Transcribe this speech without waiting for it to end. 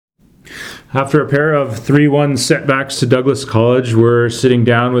After a pair of 3-1 setbacks to Douglas College, we're sitting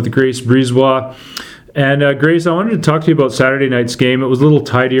down with Grace Brisebois. And Grace, I wanted to talk to you about Saturday night's game. It was a little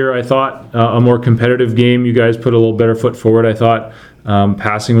tidier, I thought, a more competitive game. You guys put a little better foot forward, I thought.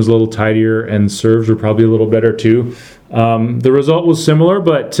 Passing was a little tidier, and serves were probably a little better too. The result was similar,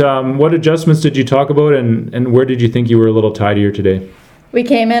 but what adjustments did you talk about, and where did you think you were a little tidier today? We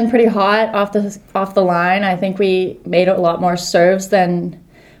came in pretty hot off the line. I think we made a lot more serves than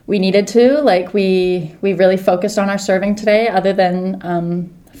we needed to. Like we really focused on our serving today. Other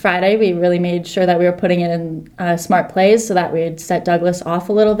than Friday, we really made sure that we were putting it in smart plays so that we'd set Douglas off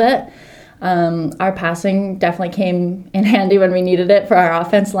a little bit. Our passing definitely came in handy when we needed it for our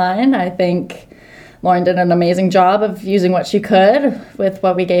offense line. I think Lauren did an amazing job of using what she could with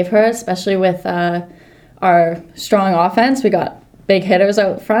what we gave her, especially with our strong offense. We got big hitters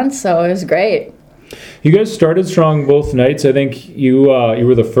out front, so it was great. You guys started strong both nights. I think you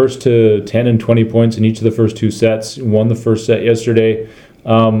were the first to 10 and 20 points in each of the first two sets. You won the first set yesterday.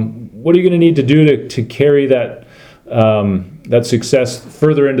 What are you going to need to do to carry that success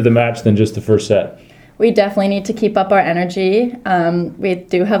further into the match than just the first set? We definitely need to keep up our energy. We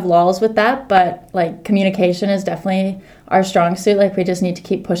do have lulls with that, but like communication is definitely our strong suit. Like we just need to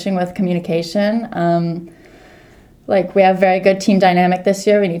keep pushing with communication. Like we have very good team dynamic this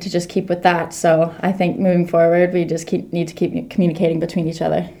year. We need to just keep with that. So I think moving forward, we just need to keep communicating between each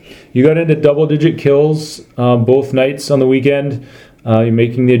other. You got into double-digit kills both nights on the weekend. You're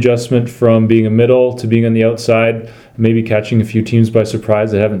making the adjustment from being a middle to being on the outside, maybe catching a few teams by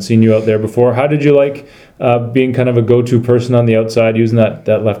surprise that haven't seen you out there before. How did you like being kind of a go-to person on the outside, using that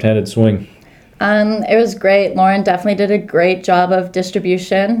left-handed swing? It was great. Lauren definitely did a great job of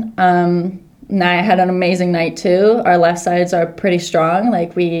distribution. I had an amazing night too. Our left sides are pretty strong.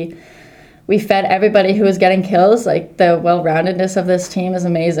 Like we fed everybody who was getting kills. Like the well-roundedness of this team is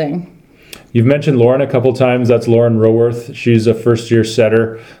amazing. You've mentioned Lauren a couple times. That's Lauren Roworth. She's a first-year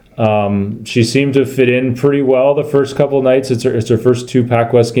setter. She seemed to fit in pretty well the first couple of nights. It's her first two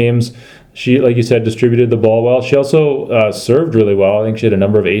PacWest games. She, like you said, distributed the ball well. She also served really well. I think she had a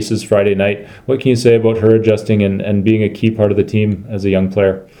number of aces Friday night. What can you say about her adjusting and being a key part of the team as a young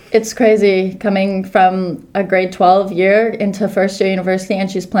player? It's crazy coming from a grade 12 year into first-year university, and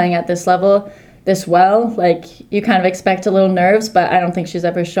she's playing at this level this well. Like you kind of expect a little nerves, but I don't think she's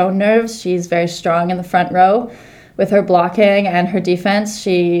ever shown nerves. She's very strong in the front row with her blocking and her defense.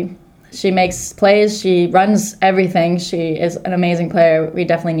 She makes plays. She runs everything. She is an amazing player. We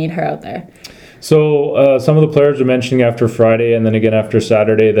definitely need her out there. So some of the players were mentioning after Friday and then again after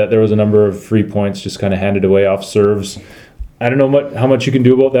Saturday that there was a number of free points just kind of handed away off serves. I don't know how much you can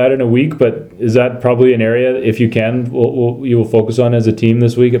do about that in a week, but is that probably an area, if you can, you will focus on as a team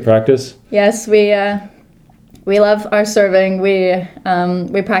this week at practice? Yes, we love our serving. We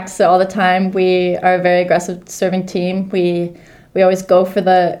practice it all the time. We are a very aggressive serving team. We always go for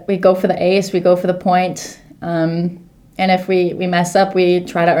the ace. We go for the point. And if we mess up, we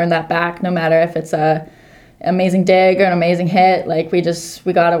try to earn that back, no matter if it's a amazing dig or an amazing hit. Like we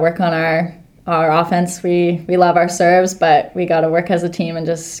got to work on our offense. We love our serves, but we got to work as a team and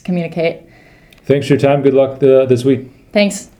just communicate. Thanks for your time. Good luck this week. Thanks.